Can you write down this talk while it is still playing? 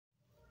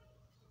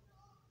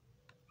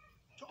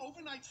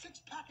overnight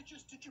 6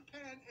 packages to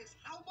Japan is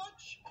how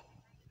much?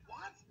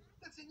 What?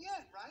 That's in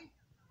yen, right?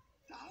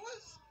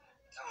 Dollars?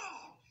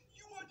 Oh,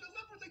 you are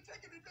deliberately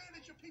taking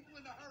advantage of people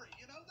in a hurry.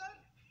 You know that?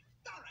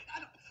 All right,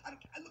 I don't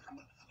care. Look,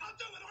 I'll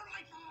do it. All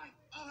right, fine.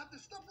 I'll have the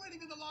stuff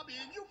waiting in the lobby,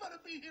 and you better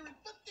be here in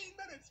 15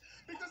 minutes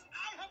because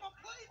I have a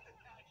plane to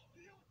catch.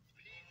 Do you?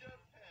 Peter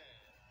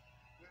Pan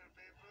will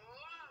be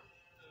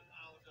blasted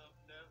out of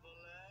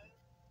Neverland.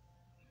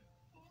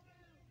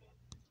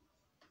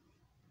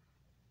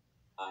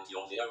 And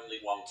you're the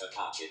only one to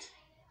catch it.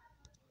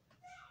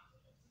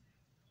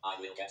 I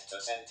will get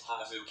to send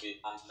Hanazuki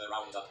and the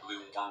Roundup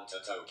Loon Gang to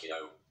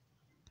Tokyo.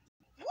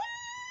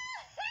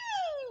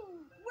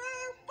 Woohoo!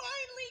 We're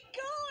finally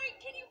going!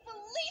 Can you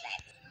believe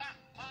it?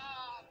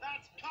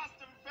 That's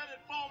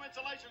custom-fitted foam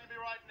insulation you'll be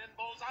riding in,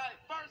 Bullseye.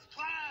 First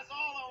class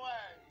all the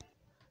way.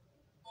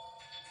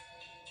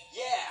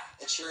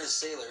 Yeah, it sure is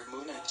Sailor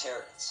Moon and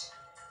Terrence.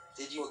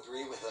 Did you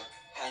agree with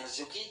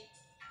Hanazuki?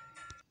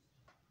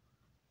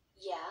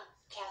 Yeah,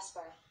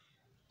 Casper.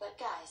 But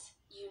guys,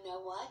 you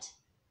know what?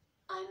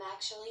 I'm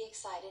actually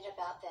excited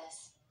about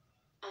this.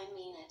 I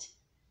mean it.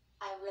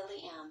 I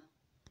really am.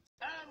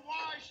 And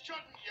why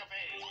shouldn't you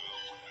be?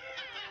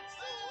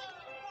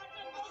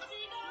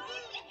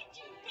 Look at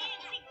you,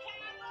 dancing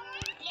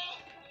cowboy!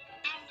 Look,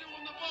 I'm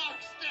doing the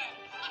bark step.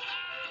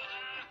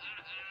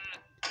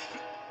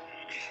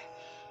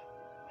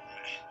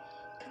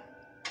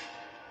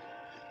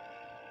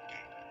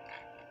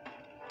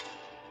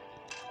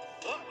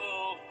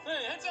 Uh-oh.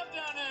 Hey, heads up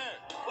down there.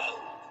 Whoa,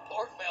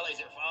 pork bellies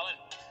are falling.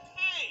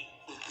 Hey,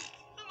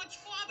 how much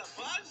farther,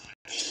 Budge?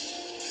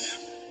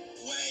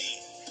 Halfway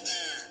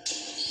there.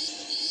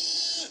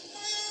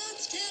 My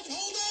arms can't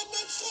hold on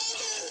much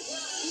longer.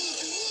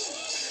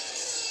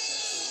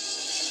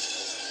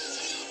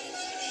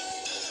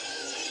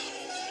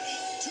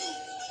 Too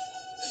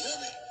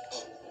heavy.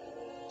 Oh,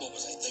 what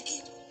was I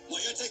thinking? My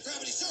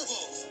anti-gravity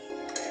servos.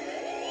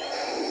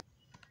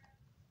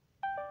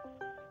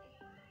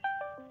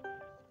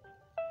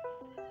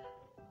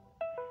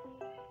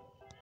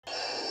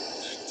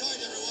 Hang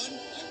tight, everyone.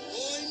 I'm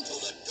going to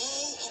let go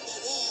of the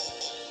wall.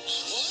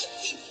 What?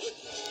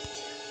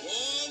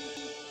 1,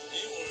 2,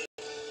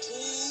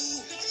 3.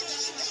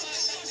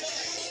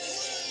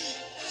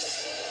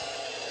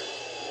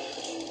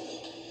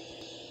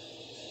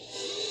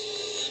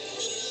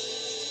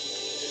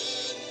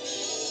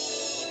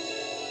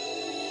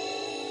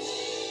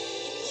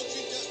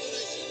 Approaching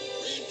destination.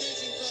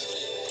 Re-engaging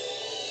gravity.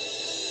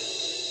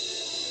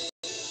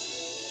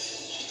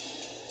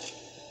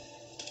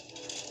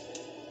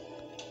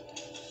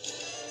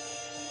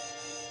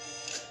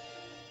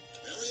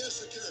 Area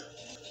secure.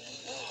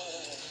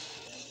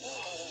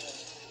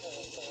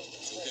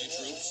 Okay,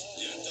 troops.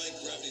 The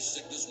anti-gravity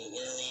sickness will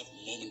wear off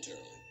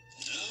momentarily.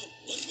 Now,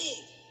 let's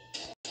move.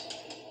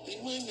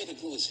 Remind me to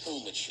do his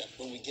helmet check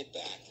when we get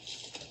back.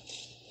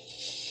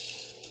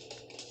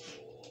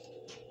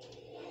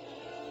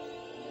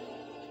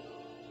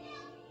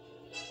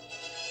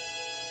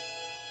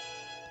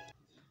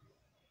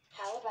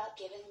 How about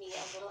giving me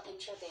a little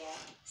intro there,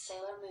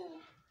 Sailor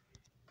Moon?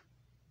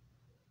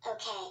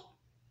 Okay.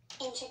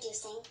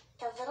 Introducing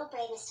the little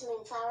bravest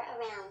moonflower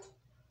around.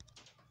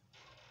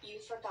 You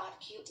forgot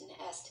cute and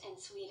est and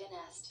sweet and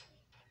est.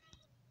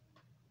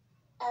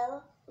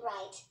 Oh,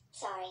 right.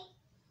 Sorry.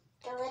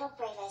 The little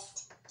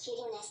bravest,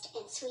 cutest,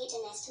 and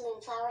sweetest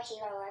moonflower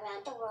hero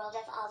around the world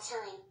of all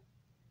time.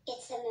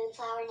 It's the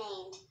moonflower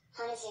named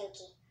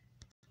Hanazuki.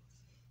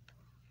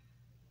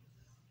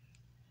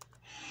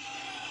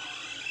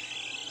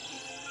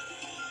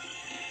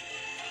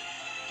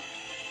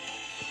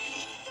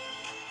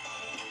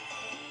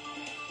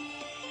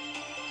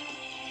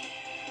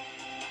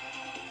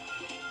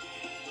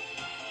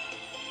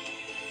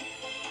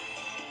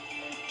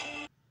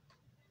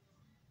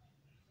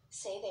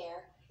 Say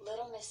there,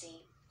 little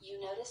missy,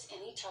 you notice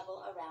any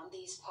trouble around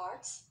these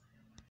parts?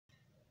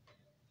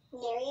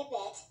 Nary a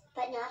bit,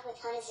 but not with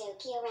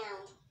Hanazuki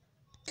around.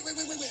 Wait,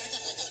 I got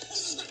it.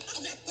 This is good.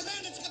 Okay, the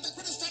bandits got the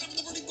critters tied up in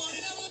the burning barn,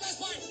 and now for the best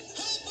part.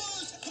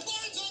 Helpers! The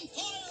barn's on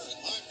fire!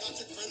 I've got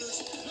the critters.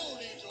 No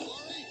need to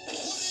worry.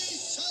 Woody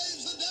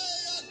saves the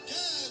day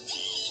again.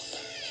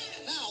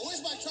 Now, where's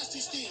my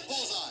trusty steed,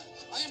 Bullseye?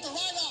 I have to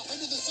ride off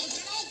into the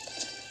sunset. Oh!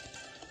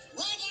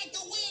 Ride like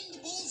the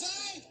wind,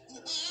 Bullseye!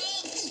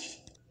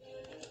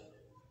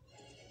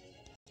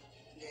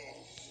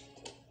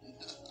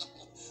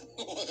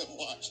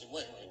 Watch it.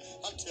 Wait.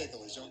 I'm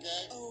ticklish,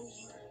 okay? Oh,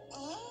 you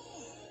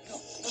are?